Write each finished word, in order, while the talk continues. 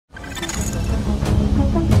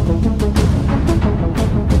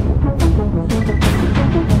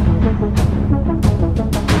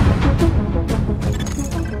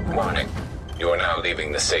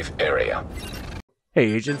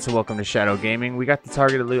Hey agents, and welcome to Shadow Gaming. We got the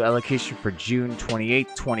targeted loot allocation for June 28,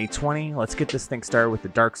 2020. Let's get this thing started with the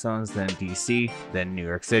Dark Zones, then DC, then New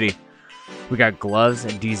York City. We got gloves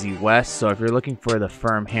in DZ West, so if you're looking for the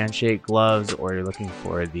firm handshake gloves or you're looking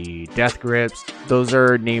for the death grips, those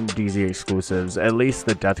are named DZ exclusives. At least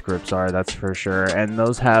the death grips are, that's for sure. And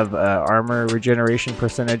those have armor regeneration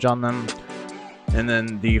percentage on them. And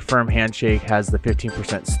then the firm handshake has the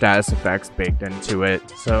 15% status effects baked into it.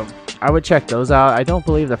 So I would check those out. I don't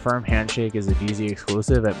believe the firm handshake is a DZ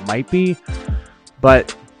exclusive. It might be,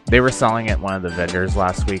 but they were selling at one of the vendors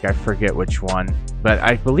last week. I forget which one, but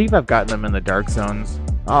I believe I've gotten them in the Dark Zones.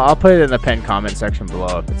 I'll put it in the pinned comment section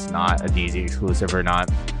below if it's not a DZ exclusive or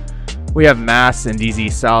not. We have masks in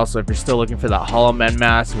DZ South, so if you're still looking for that Hollow Men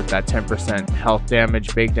mask with that 10% health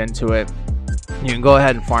damage baked into it, you can go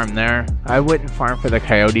ahead and farm there. I wouldn't farm for the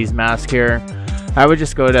Coyotes mask here. I would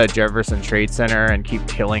just go to Jefferson Trade Center and keep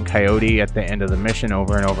killing Coyote at the end of the mission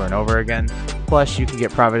over and over and over again. Plus, you can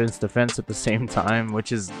get Providence Defense at the same time,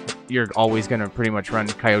 which is, you're always going to pretty much run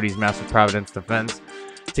Coyote's mask with Providence Defense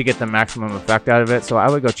to get the maximum effect out of it. So I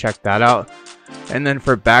would go check that out. And then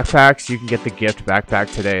for backpacks, you can get the gift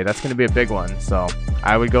backpack today. That's going to be a big one. So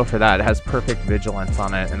I would go for that. It has perfect vigilance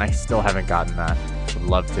on it, and I still haven't gotten that. Would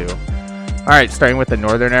love to. Alright, starting with the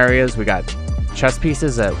northern areas, we got chess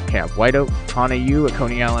pieces at Camp White Oak, Hana U at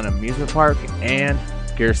Coney Island Amusement Park, and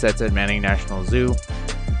gear sets at Manning National Zoo.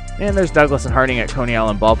 And there's Douglas and Harding at Coney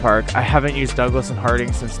Island Ballpark. I haven't used Douglas and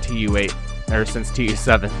Harding since TU8, or since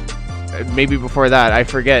TU7. Maybe before that, I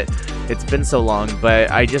forget. It's been so long, but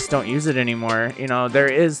I just don't use it anymore. You know,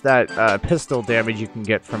 there is that pistol damage you can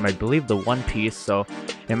get from, I believe, the One Piece, so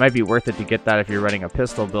it might be worth it to get that if you're running a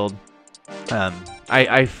pistol build.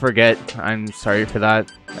 I forget. I'm sorry for that.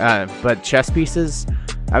 But chess pieces,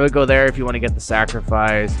 I would go there if you want to get the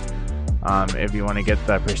sacrifice. If you want to get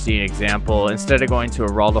the pristine example, instead of going to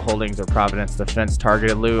Aralda Holdings or Providence Defense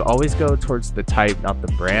targeted loot, always go towards the type, not the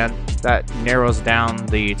brand. That narrows down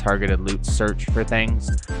the targeted loot search for things.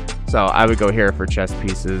 So I would go here for chess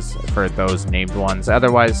pieces for those named ones.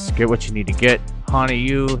 Otherwise, get what you need to get. Hana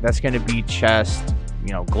U, that's going to be chest,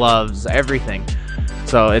 you know, gloves, everything.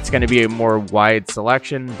 So it's going to be a more wide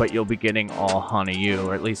selection, but you'll be getting all Hana U,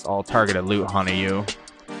 or at least all targeted loot Hana U.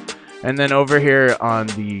 And then over here on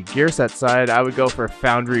the gear set side, I would go for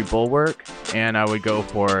Foundry Bulwark, and I would go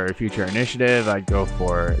for Future Initiative. I'd go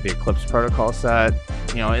for the Eclipse Protocol set,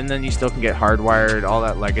 you know, and then you still can get Hardwired, all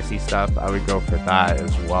that legacy stuff. I would go for that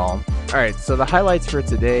as well. All right, so the highlights for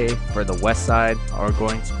today for the west side are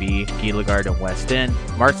going to be Gilligard and West End,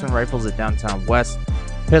 Marksman Rifles at Downtown West,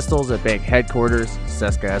 pistols at Bank Headquarters,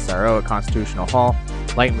 Seska SRO at Constitutional Hall,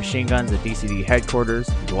 light machine guns at DCD Headquarters,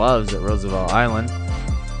 gloves at Roosevelt Island,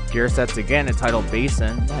 gear sets again at Tidal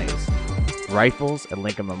Basin, nice, rifles at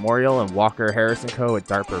Lincoln Memorial and Walker Harrison Co. at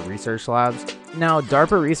DARPA Research Labs. Now,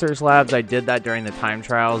 DARPA Research Labs, I did that during the time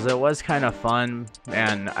trials. It was kind of fun,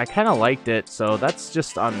 and I kind of liked it, so that's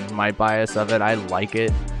just on my bias of it. I like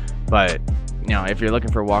it, but you know, if you're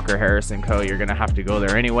looking for Walker Harrison Co., you're going to have to go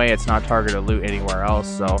there anyway. It's not targeted loot anywhere else,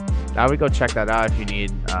 so I would go check that out if you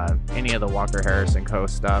need any of the Walker Harrison Co.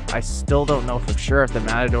 stuff. I still don't know for sure if the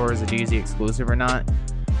Matador is a DZ exclusive or not.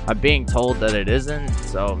 I'm being told that it isn't,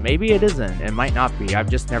 so maybe it isn't. It might not be. I've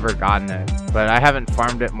just never gotten it, but I haven't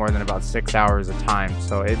farmed it more than about 6 hours a time,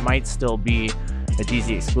 so it might still be a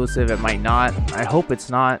DZ exclusive. It might not. I hope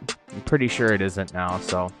it's not. I'm pretty sure it isn't now,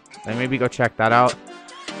 so maybe go check that out.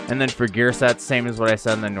 And then for gear sets, same as what I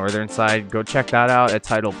said on the northern side, go check that out at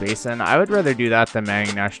Tidal Basin. I would rather do that than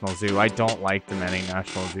Manning National Zoo. I don't like the Manning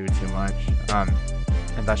National Zoo too much.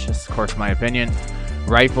 And that's just, of course, my opinion.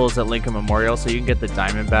 Rifles at Lincoln Memorial, so you can get the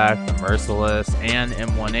Diamondback, the Merciless, and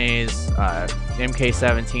M1As,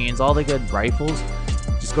 MK17s, all the good rifles.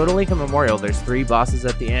 Just go to Lincoln Memorial. There's 3 bosses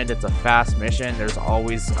at the end. It's a fast mission. There's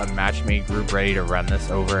always a match-made group ready to run this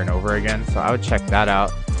over and over again, so I would check that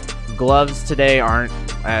out. Gloves today aren't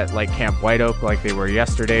at like Camp White Oak like they were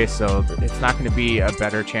yesterday, so it's not going to be a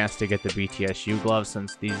better chance to get the BTSU gloves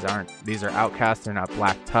since these are Outcast, they're not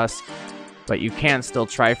Black Tusk, but you can still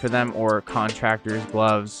try for them, or Contractor's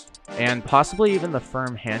gloves, and possibly even the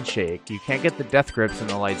firm handshake. You can't get the death grips in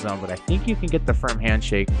the light zone, but I think you can get the firm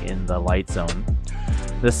handshake in the light zone.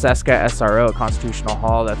 The Seska SRO at Constitutional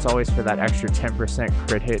Hall, that's always for that extra 10%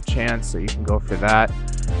 crit hit chance, so you can go for that.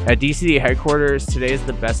 At DCD Headquarters, today is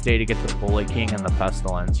the best day to get the Bullet King and the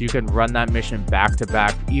Pestilence. You can run that mission back to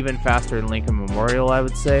back, even faster than Lincoln Memorial, I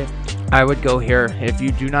would say. I would go here. If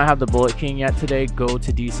you do not have the Bullet King yet today, go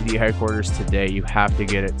to DCD headquarters today. You have to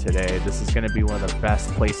get it today. This is going to be one of the best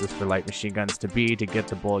places for light machine guns to be, to get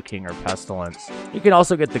the Bullet King or Pestilence. You can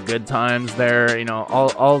also get the good times there, you know,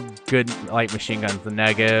 all good light machine guns, the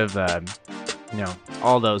Negative, you know,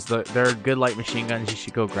 all those. They're good light machine guns. You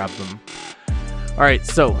should go grab them. Alright,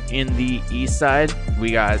 so in the east side,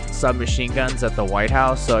 we got submachine guns at the White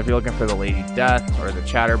House. So if you're looking for the Lady Death or the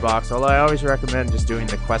Chatterbox, although I always recommend just doing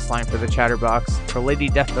the quest line for the Chatterbox. For Lady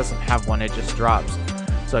Death doesn't have one, it just drops.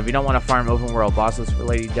 So if you don't want to farm open world bosses for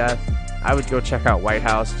Lady Death, I would go check out White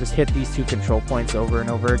House. Just hit these 2 control points over and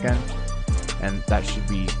over again, and that should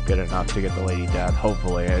be good enough to get the Lady Death,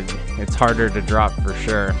 hopefully. It's harder to drop for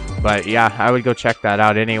sure. But yeah, I would go check that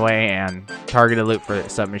out anyway, and targeted loot for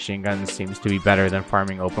submachine guns seems to be better than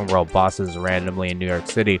farming open world bosses randomly in New York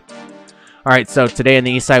City. Alright, so today on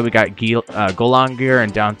the east side we got Golan gear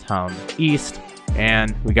in downtown east,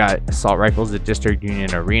 and we got assault rifles at District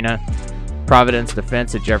Union Arena, Providence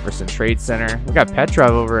Defense at Jefferson Trade Center. We got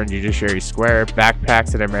Petrov over in Judiciary Square,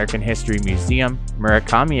 backpacks at American History Museum,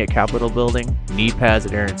 Murakami at Capitol Building, knee pads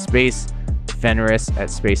at Air and Space, Fenris at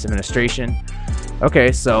Space Administration.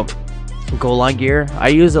 Okay, so Golan gear. I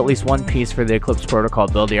use at least one piece for the Eclipse Protocol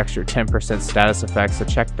build, the extra 10% status effects, so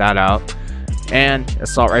check that out. And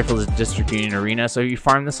assault rifles at District Union Arena. So you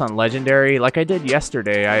farm this on Legendary, like I did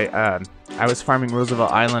yesterday. I was farming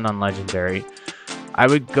Roosevelt Island on Legendary. I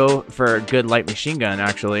would go for a good light machine gun,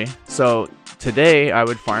 actually. So today I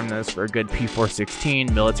would farm this for a good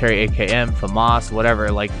P416, military AKM, FAMAS, whatever.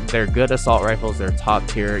 Like, they're good assault rifles, they're top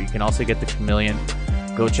tier. You can also get the Chameleon.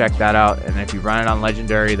 Go check that out, and if you run it on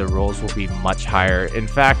Legendary, the rolls will be much higher. In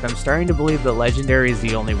fact, I'm starting to believe that Legendary is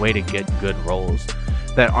the only way to get good rolls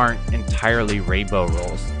that aren't entirely rainbow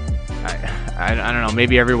rolls. I don't know,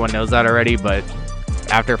 maybe everyone knows that already, but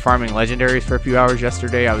after farming Legendaries for a few hours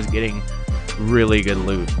yesterday, I was getting really good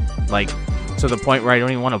loot, like to the point where I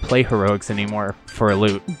don't even want to play heroics anymore for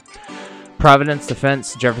loot. Providence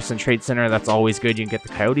Defense, Jefferson Trade Center, that's always good. You can get the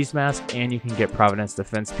Coyotes mask, and you can get Providence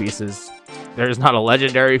Defense pieces. There's not a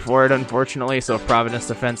Legendary for it, unfortunately, so if Providence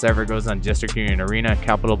Defense ever goes on District Union Arena,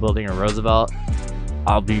 Capitol Building, or Roosevelt,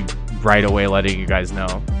 I'll be right away letting you guys know.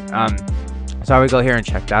 So I would go here and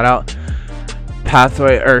check that out.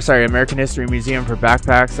 American History Museum for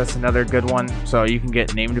backpacks, that's another good one. So you can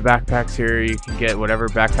get named backpacks here. You can get whatever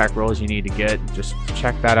backpack rolls you need to get. Just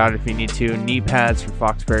check that out if you need to. Knee pads for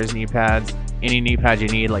Fox Bears knee pads. Any knee pads you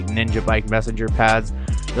need, like Ninja Bike Messenger pads.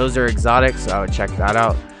 Those are exotic, so I would check that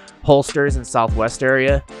out. Holsters in Southwest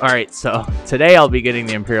area. Alright, so today I'll be getting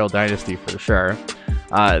the Imperial Dynasty for sure.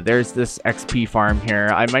 There's this XP farm here.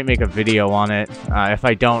 I might make a video on it. If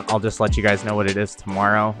I don't, I'll just let you guys know what it is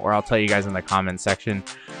tomorrow, or I'll tell you guys in the comments section.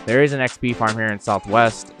 There is an XP farm here in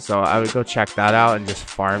Southwest, so I would go check that out and just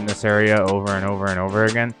farm this area over and over and over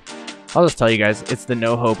again. I'll just tell you guys, it's the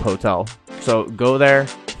No Hope Hotel. So go there,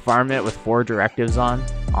 farm it with 4 directives on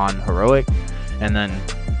heroic, and then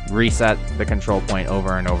reset the control point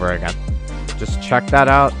over and over again. Just check that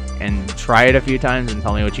out and try it a few times and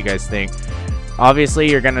tell me what you guys think. Obviously,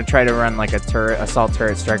 you're going to try to run like a assault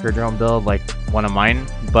turret striker drone build like one of mine,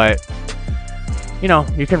 but you know,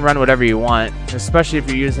 you can run whatever you want, especially if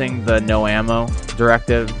you're using the no ammo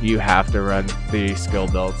directive. You have to run the skill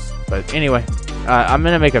builds. But anyway, I'm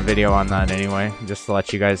going to make a video on that anyway, just to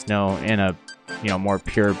let you guys know in a, you know, more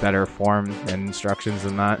pure, better form and instructions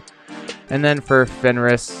than that. And then for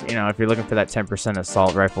Fenris, you know, if you're looking for that 10%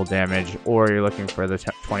 assault rifle damage, or you're looking for the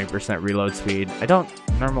 20% reload speed, I don't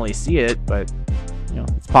normally see it, but you know,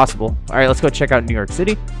 it's possible. All right, let's go check out New York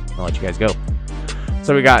City. I'll let you guys go.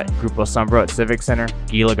 So we got Grupo Sombro at Civic Center,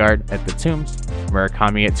 Gilligard at the Tombs,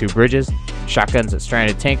 Murakami at 2 Bridges, Shotguns at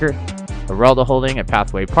Stranded Tanker, Geraldo Holding at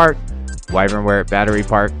Pathway Park, Wyvernware at Battery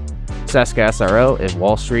Park, Seska SRO at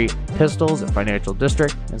Wall Street, Pistols at Financial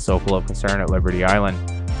District, and Sokolov Concern at Liberty Island.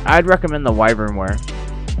 I'd recommend the Wyvernware.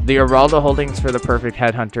 The Geraldo Holdings for the perfect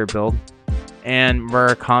Headhunter build, and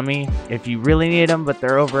Murakami if you really need them, but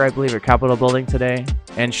they're over, I believe, at Capitol Building today.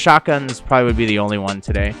 And Shotguns probably would be the only one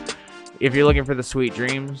today. If you're looking for the Sweet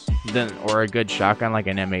Dreams, then, or a good shotgun like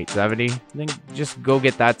an M870, then just go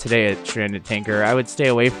get that today at Stranded Tanker. I would stay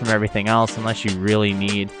away from everything else unless you really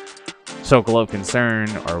need Sokolov Concern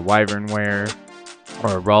or Wyvernware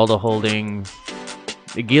or Geraldo Holding.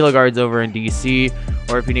 The Gilligard's over in DC,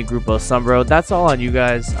 or if you need Grupo Sombro, that's all on you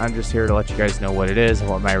guys. I'm just here to let you guys know what it is and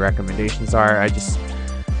what my recommendations are. A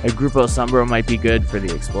Grupo Sombro might be good for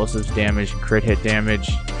the explosives damage and crit hit damage.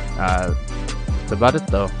 That's about it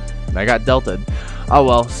though. I got delted. Oh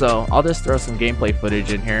well, so I'll just throw some gameplay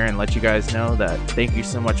footage in here and let you guys know that thank you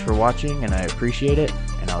so much for watching, and I appreciate it,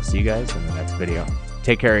 and I'll see you guys in the next video.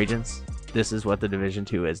 Take care, agents. This is what the Division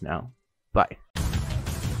 2 is now. Bye.